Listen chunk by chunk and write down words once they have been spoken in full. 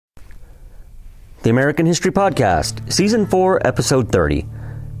The American History Podcast, Season 4, Episode 30,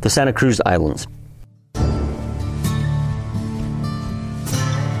 The Santa Cruz Islands.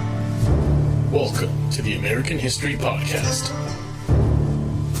 Welcome to the American History Podcast.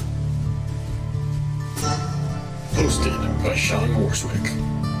 Hosted by Sean Morswick.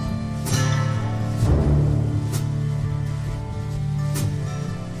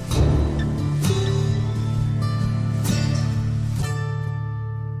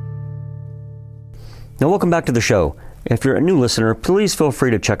 Now, welcome back to the show. If you're a new listener, please feel free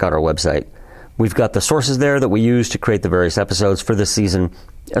to check out our website. We've got the sources there that we use to create the various episodes for this season,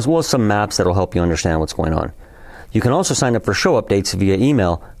 as well as some maps that will help you understand what's going on. You can also sign up for show updates via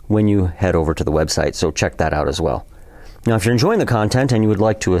email when you head over to the website, so check that out as well. Now, if you're enjoying the content and you would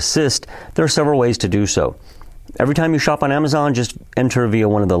like to assist, there are several ways to do so. Every time you shop on Amazon, just enter via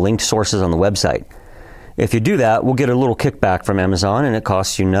one of the linked sources on the website. If you do that, we'll get a little kickback from Amazon, and it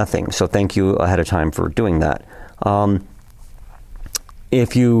costs you nothing. So thank you ahead of time for doing that.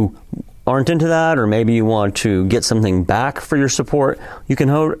 If you aren't into that, or maybe you want to get something back for your support, you can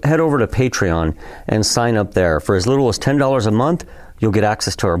head over to Patreon and sign up there. For as little as $10 a month, you'll get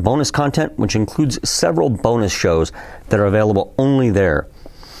access to our bonus content, which includes several bonus shows that are available only there.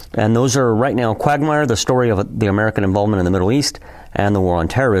 And those are right now Quagmire, the story of the American involvement in the Middle East and the war on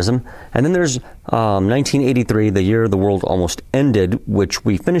terrorism. And then there's 1983, the year the world almost ended, which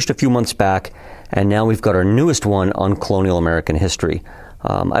we finished a few months back. And now we've got our newest one on colonial American history.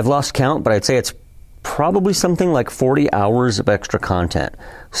 I've lost count, but I'd say it's probably something like 40 hours of extra content.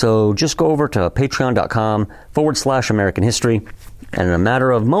 So just go over to patreon.com/American history. And in a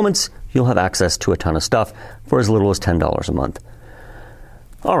matter of moments, you'll have access to a ton of stuff for as little as $10 a month.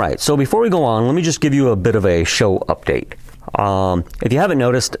 All right, so before we go on, let me just give you a bit of a show update. If you haven't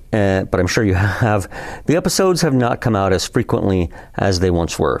noticed, but I'm sure you have, the episodes have not come out as frequently as they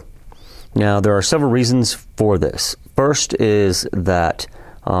once were. Now, there are several reasons for this. First is that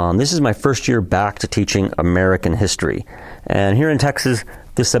this is my first year back to teaching American history. And here in Texas,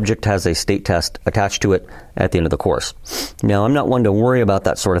 this subject has a state test attached to it at the end of the course. Now, I'm not one to worry about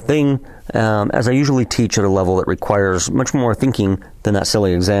that sort of thing, as I usually teach at a level that requires much more thinking than that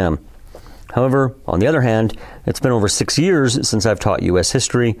silly exam. However, on the other hand, it's been over 6 years since I've taught U.S.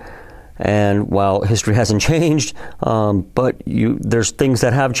 history, and while history hasn't changed, but there's things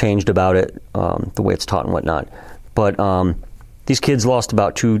that have changed about it, the way it's taught and whatnot. But these kids lost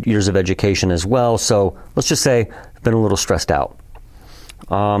about 2 years of education as well, so let's just say I've been a little stressed out.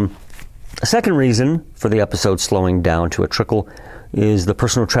 A second reason for the episode slowing down to a trickle is the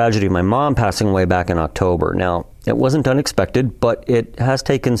personal tragedy of my mom passing away back in October. Now, it wasn't unexpected, but it has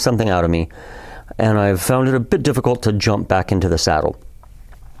taken something out of me, and I've found it a bit difficult to jump back into the saddle.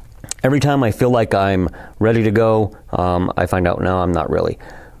 Every time I feel like I'm ready to go, I find out, no, I'm not really.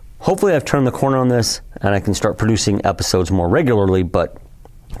 Hopefully I've turned the corner on this, and I can start producing episodes more regularly, but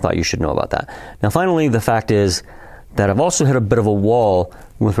I thought you should know about that. Now, finally, the fact is that I've also hit a bit of a wall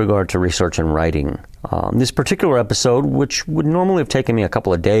with regard to research and writing. This particular episode, which would normally have taken me a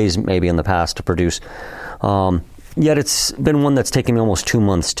couple of days maybe in the past to produce, yet it's been one that's taken me almost 2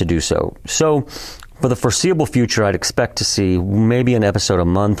 months to do so. So for the foreseeable future, I'd expect to see maybe an episode a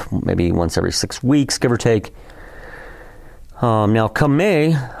month, maybe once every 6 weeks, give or take. Now, come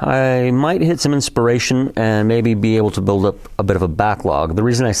May, I might hit some inspiration and maybe be able to build up a bit of a backlog. The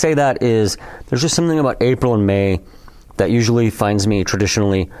reason I say that is there's just something about April and May that usually finds me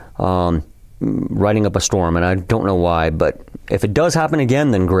traditionally writing up a storm, and I don't know why, but if it does happen again,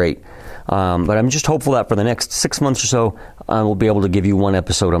 then great. But I'm just hopeful that for the next 6 months or so, I will be able to give you one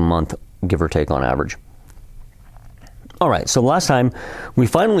episode a month, give or take on average. All right, so last time, we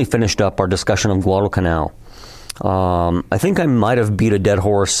finally finished up our discussion of Guadalcanal. I think I might have beat a dead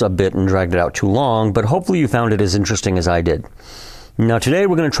horse a bit and dragged it out too long, but hopefully you found it as interesting as I did. Now today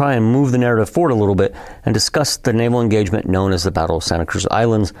we're going to try and move the narrative forward a little bit and discuss the naval engagement known as the Battle of Santa Cruz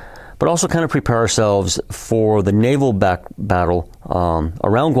Islands, but also kind of prepare ourselves for the naval battle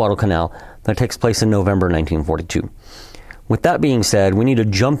around Guadalcanal that takes place in November 1942. With that being said, we need to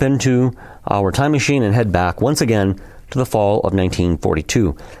jump into our time machine and head back once again to the fall of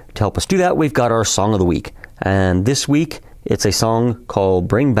 1942. To help us do that, we've got our Song of the Week. And this week, it's a song called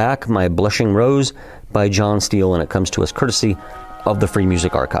Bring Back My Blushing Rose by John Steele, and it comes to us courtesy of the Free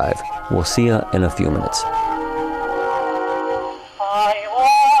Music Archive. We'll see you in a few minutes.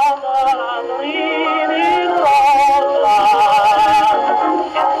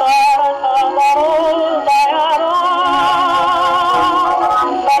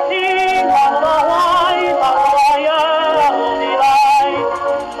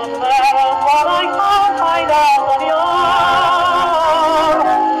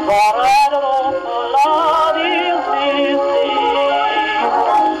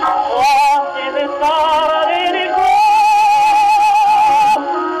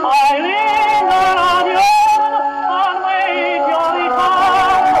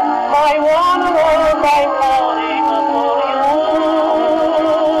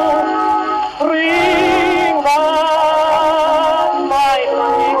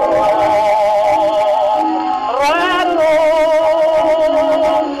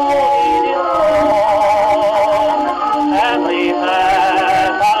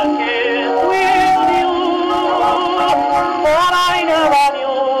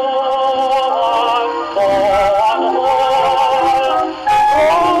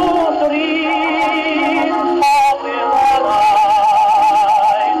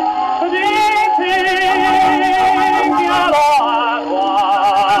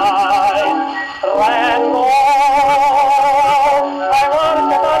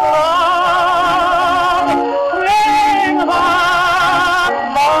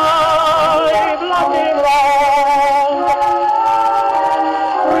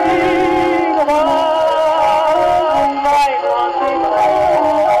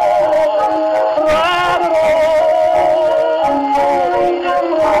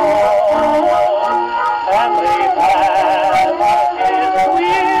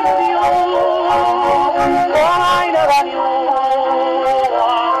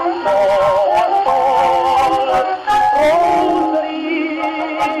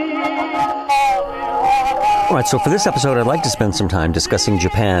 right, so for this episode, I'd like to spend some time discussing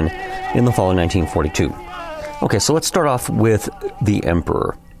Japan in the fall of 1942. Okay, so let's start off with the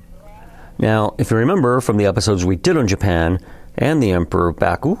Emperor. Now, if you remember from the episodes we did on Japan and the Emperor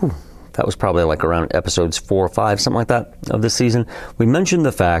back, that was probably like around episodes 4 or 5, something like that, of this season, we mentioned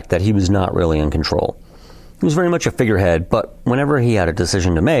the fact that he was not really in control. He was very much a figurehead, but whenever he had a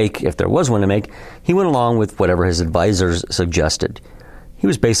decision to make, if there was one to make, he went along with whatever his advisors suggested. He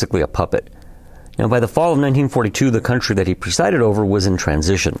was basically a puppet. Now, by the fall of 1942, the country that he presided over was in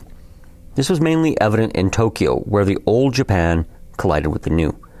transition. This was mainly evident in Tokyo, where the old Japan collided with the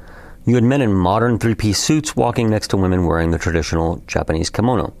new. You had men in modern three-piece suits walking next to women wearing the traditional Japanese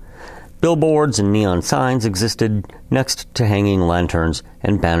kimono. Billboards and neon signs existed next to hanging lanterns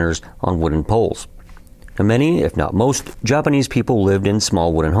and banners on wooden poles. Now, many, if not most, Japanese people lived in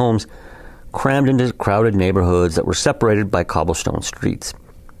small wooden homes, crammed into crowded neighborhoods that were separated by cobblestone streets.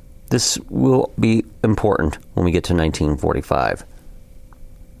 This will be important when we get to 1945.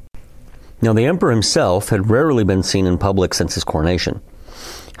 Now, the emperor himself had rarely been seen in public since his coronation.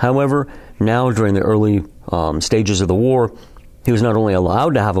 However, now during the early stages of the war, he was not only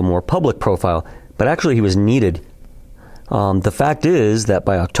allowed to have a more public profile, but actually he was needed. The fact is that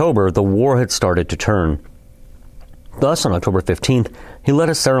by October, the war had started to turn. Thus, on October 15th, he led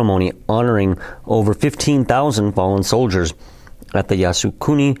a ceremony honoring over 15,000 fallen soldiers at the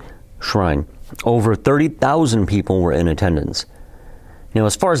Yasukuni Shrine. Over 30,000 people were in attendance. Now,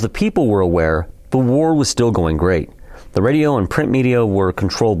 as far as the people were aware, the war was still going great. The radio and print media were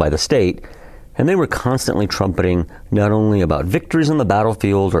controlled by the state, and they were constantly trumpeting not only about victories on the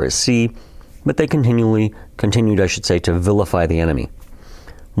battlefield or at sea, but they continued, to vilify the enemy.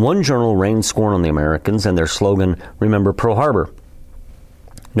 One journal rained scorn on the Americans and their slogan, "Remember Pearl Harbor,"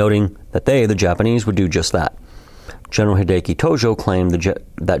 noting that they, the Japanese, would do just that. General Hideki Tojo claimed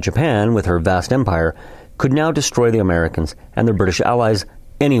that Japan, with her vast empire, could now destroy the Americans and their British allies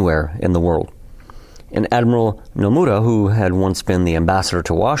anywhere in the world. And Admiral Nomura, who had once been the ambassador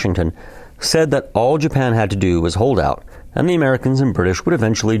to Washington, said that all Japan had to do was hold out, and the Americans and British would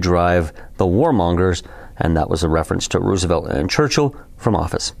eventually drive the warmongers, and that was a reference to Roosevelt and Churchill, from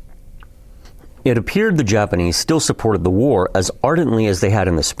office. It appeared the Japanese still supported the war as ardently as they had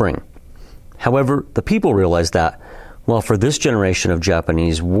in the spring. However, the people realized that, while for this generation of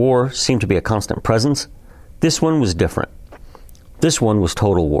Japanese, war seemed to be a constant presence, this one was different. This one was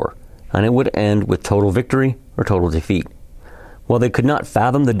total war, and it would end with total victory or total defeat. While they could not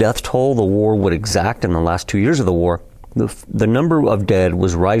fathom the death toll the war would exact in the last 2 years of the war, the number of dead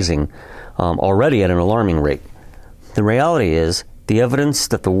was rising already at an alarming rate. The reality is, the evidence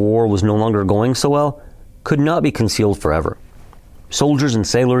that the war was no longer going so well could not be concealed forever. Soldiers and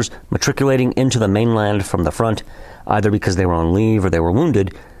sailors matriculating into the mainland from the front, either because they were on leave or they were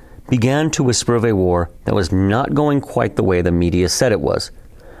wounded, began to whisper of a war that was not going quite the way the media said it was.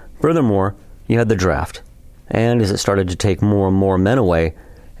 Furthermore, you had the draft, and as it started to take more and more men away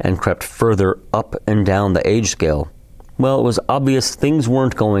and crept further up and down the age scale, well, it was obvious things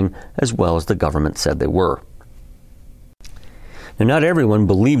weren't going as well as the government said they were. Now, not everyone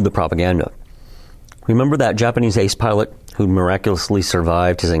believed the propaganda. Remember that Japanese ace pilot who miraculously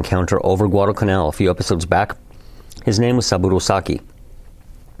survived his encounter over Guadalcanal a few episodes back? His name was Saburo Saki.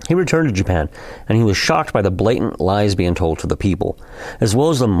 He returned to Japan, and he was shocked by the blatant lies being told to the people, as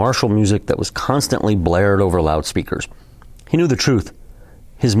well as the martial music that was constantly blared over loudspeakers. He knew the truth.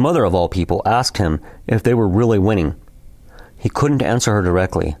 His mother, of all people, asked him if they were really winning. He couldn't answer her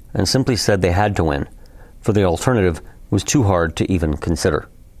directly, and simply said they had to win, for the alternative was too hard to even consider.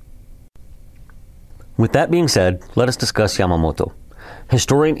 With that being said, let us discuss Yamamoto.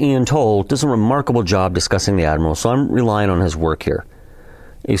 Historian Ian Toll does a remarkable job discussing the admiral, so I'm relying on his work here.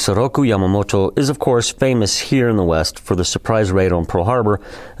 Isoroku Yamamoto is, of course, famous here in the West for the surprise raid on Pearl Harbor,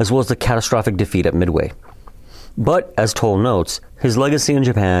 as well as the catastrophic defeat at Midway. But, as Toll notes, his legacy in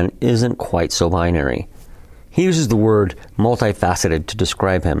Japan isn't quite so binary. He uses the word multifaceted to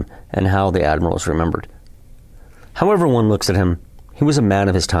describe him and how the admiral is remembered. However one looks at him, he was a man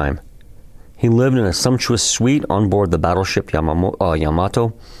of his time. He lived in a sumptuous suite on board the battleship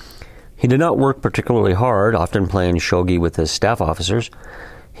Yamato. He did not work particularly hard, often playing shogi with his staff officers.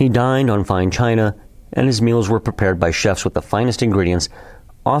 He dined on fine china, and his meals were prepared by chefs with the finest ingredients,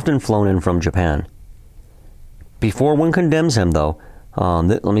 often flown in from Japan. Before one condemns him, though,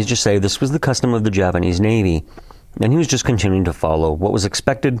 let me just say this was the custom of the Japanese Navy, and he was just continuing to follow what was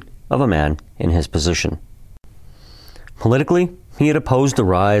expected of a man in his position. Politically, he had opposed the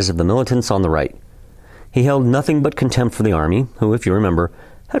rise of the militants on the right. He held nothing but contempt for the army, who, if you remember,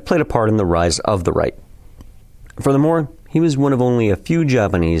 had played a part in the rise of the right. Furthermore, he was one of only a few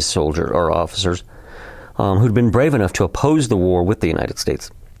Japanese soldiers or officers who'd been brave enough to oppose the war with the United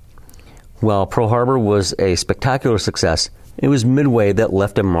States. While Pearl Harbor was a spectacular success, it was Midway that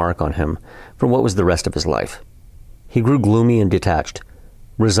left a mark on him for what was the rest of his life. He grew gloomy and detached,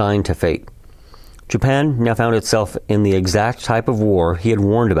 resigned to fate. Japan now found itself in the exact type of war he had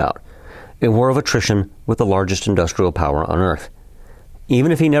warned about, a war of attrition with the largest industrial power on Earth.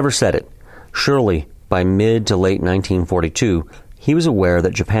 Even if he never said it, surely by mid to late 1942, he was aware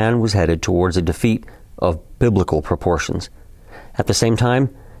that Japan was headed towards a defeat of biblical proportions. At the same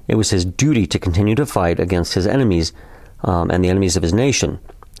time, it was his duty to continue to fight against his enemies and the enemies of his nation,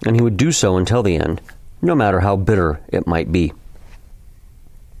 and he would do so until the end, no matter how bitter it might be.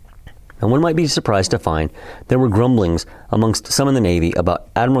 And one might be surprised to find there were grumblings amongst some in the Navy about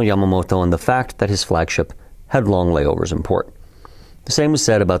Admiral Yamamoto and the fact that his flagship had long layovers in port. The same was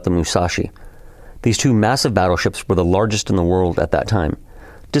said about the Musashi. These two massive battleships were the largest in the world at that time,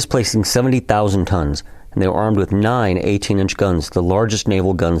 displacing 70,000 tons, and they were armed with 9 18-inch guns, the largest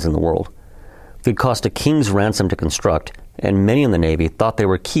naval guns in the world. They'd cost a king's ransom to construct, and many in the Navy thought they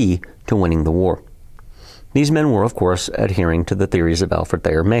were key to winning the war. These men were, of course, adhering to the theories of Alfred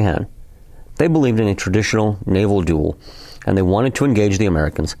Thayer Mahan. They believed in a traditional naval duel, and they wanted to engage the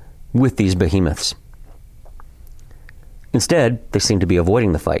Americans with these behemoths. Instead, they seemed to be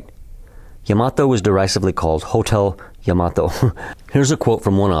avoiding the fight. Yamato was derisively called Hotel Yamato. Here's a quote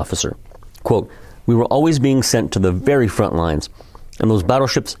from one officer. Quote, "We were always being sent to the very front lines, and those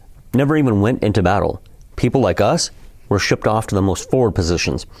battleships never even went into battle. People like us were shipped off to the most forward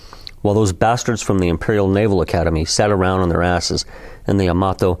positions, while those bastards from the Imperial Naval Academy sat around on their asses in the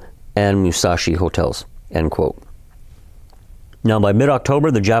Yamato and Musashi hotels." End quote. Now, by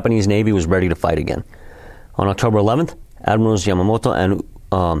mid-October, the Japanese Navy was ready to fight again. On October 11th, Admirals Yamamoto and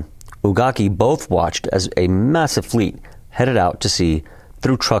Ugaki both watched as a massive fleet headed out to sea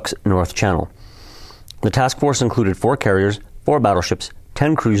through Truk's North Channel. The task force included 4 carriers, 4 battleships,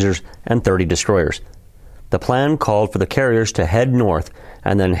 10 cruisers, and 30 destroyers. The plan called for the carriers to head north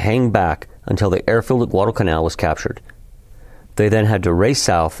and then hang back until the airfield at Guadalcanal was captured. They then had to race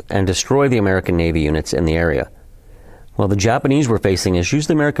south and destroy the American Navy units in the area. While the Japanese were facing issues,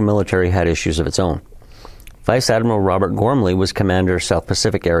 the American military had issues of its own. Vice Admiral Robert Gormley was commander of South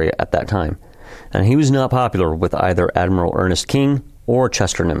Pacific area at that time, and he was not popular with either Admiral Ernest King or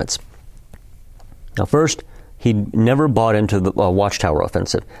Chester Nimitz. Now first, he'd never bought into the Watchtower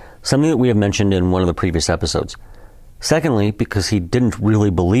Offensive, something that we have mentioned in one of the previous episodes. Secondly, because he didn't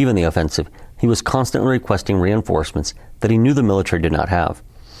really believe in the offensive, he was constantly requesting reinforcements that he knew the military did not have.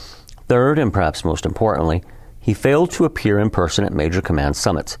 Third, and perhaps most importantly, he failed to appear in person at major command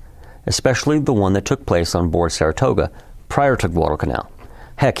summits, especially the one that took place on board Saratoga prior to Guadalcanal.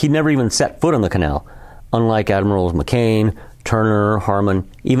 Heck, he'd never even set foot on the canal, unlike Admirals McCain, Turner, Harmon,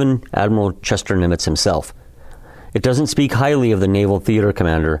 even Admiral Chester Nimitz himself. It doesn't speak highly of the naval theater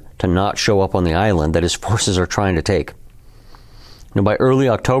commander to not show up on the island that his forces are trying to take. Now, by early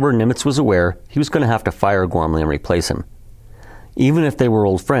October, Nimitz was aware he was going to have to fire Gormley and replace him. Even if they were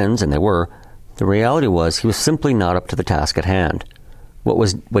old friends, and they were, the reality was he was simply not up to the task at hand.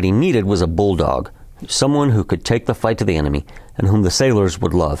 What he needed was a bulldog, someone who could take the fight to the enemy and whom the sailors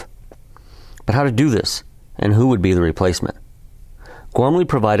would love. But how to do this, and who would be the replacement? Gormley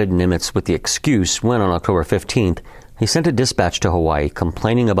provided Nimitz with the excuse when, on October 15th, he sent a dispatch to Hawaii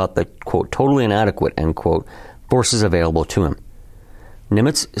complaining about the, quote, totally inadequate, end quote, forces available to him.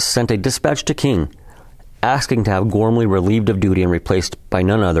 Nimitz sent a dispatch to King, asking to have Gormley relieved of duty and replaced by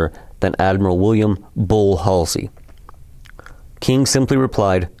none other than Admiral William Bull Halsey. King simply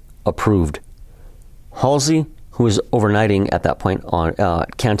replied, approved. Halsey, who was overnighting at that point on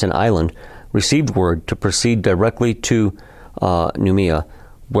Canton Island, received word to proceed directly to Noumea,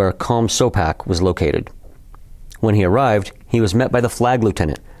 where Comsopac was located. When he arrived, he was met by the flag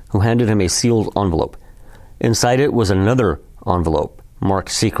lieutenant, who handed him a sealed envelope. Inside it was another envelope,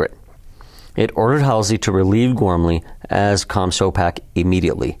 marked secret. It ordered Halsey to relieve Gormley as Comsopac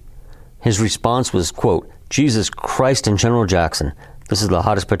immediately. His response was, quote, "Jesus Christ and General Jackson, this is the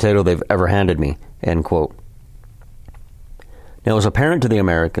hottest potato they've ever handed me," end quote. Now, it was apparent to the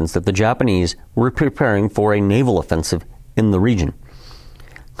Americans that the Japanese were preparing for a naval offensive in the region.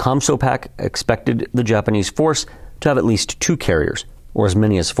 Comsopac expected the Japanese force to have at least 2 carriers, or as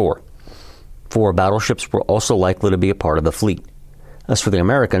many as 4. 4 battleships were also likely to be a part of the fleet. As for the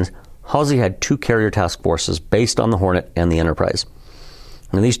Americans, Halsey had 2 carrier task forces based on the Hornet and the Enterprise.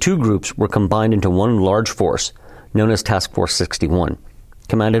 And these 2 groups were combined into one large force, known as Task Force 61,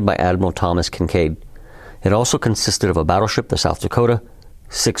 commanded by Admiral Thomas Kincaid. It also consisted of a battleship, the South Dakota,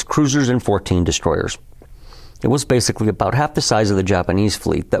 6 cruisers, and 14 destroyers. It was basically about half the size of the Japanese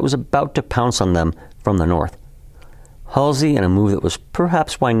fleet that was about to pounce on them from the north. Halsey, in a move that was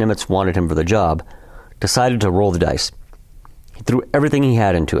perhaps why Nimitz wanted him for the job, decided to roll the dice. He threw everything he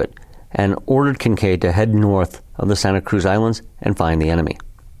had into it and ordered Kincaid to head north of the Santa Cruz Islands and find the enemy.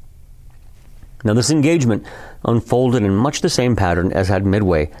 Now, this engagement unfolded in much the same pattern as had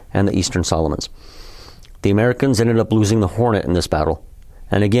Midway and the Eastern Solomons. The Americans ended up losing the Hornet in this battle,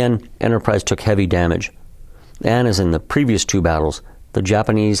 and again, Enterprise took heavy damage. And as in the previous two battles, the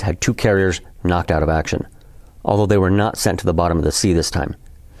Japanese had two carriers knocked out of action, although they were not sent to the bottom of the sea this time.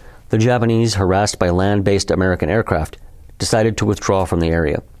 The Japanese, harassed by land-based American aircraft, decided to withdraw from the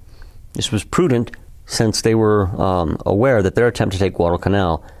area. This was prudent since they were aware that their attempt to take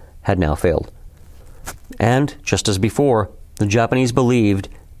Guadalcanal had now failed. And, just as before, the Japanese believed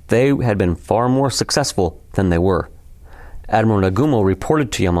they had been far more successful than they were. Admiral Nagumo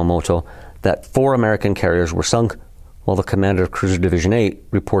reported to Yamamoto that 4 American carriers were sunk, while the commander of Cruiser Division 8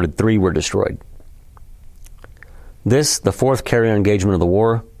 reported 3 were destroyed. This, the 4th carrier engagement of the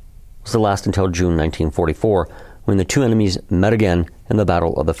war, was to last until June 1944, when the two enemies met again in the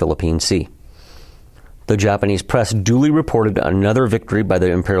Battle of the Philippine Sea. The Japanese press duly reported another victory by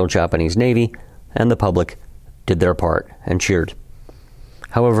the Imperial Japanese Navy, and the public did their part and cheered.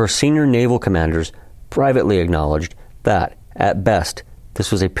 However, senior naval commanders privately acknowledged that, at best,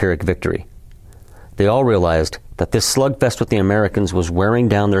 this was a Pyrrhic victory. They all realized that this slugfest with the Americans was wearing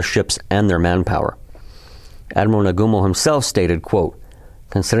down their ships and their manpower. Admiral Nagumo himself stated, quote,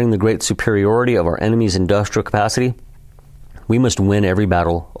 "Considering the great superiority of our enemy's industrial capacity, we must win every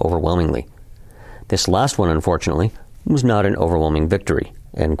battle overwhelmingly. This last one, unfortunately, was not an overwhelming victory,"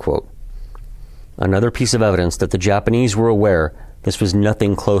 end quote. Another piece of evidence that the Japanese were aware this was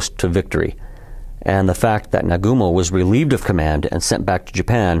nothing close to victory, and the fact that Nagumo was relieved of command and sent back to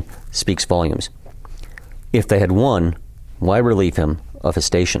Japan speaks volumes. If they had won, why relieve him of his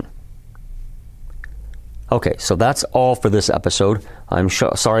station? Okay, so that's all for this episode. I'm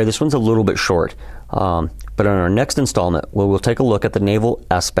sorry this one's a little bit short, but in our next installment, we'll take a look at the naval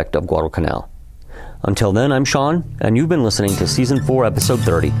aspect of Guadalcanal. Until then, I'm Sean, and you've been listening to Season 4, Episode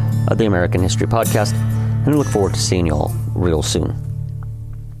 30 of the American History Podcast, and I look forward to seeing you all real soon.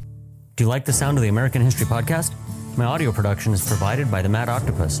 Do you like the sound of the American History Podcast? My audio production is provided by the Mad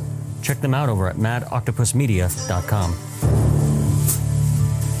Octopus. Check them out over at madoctopusmedia.com.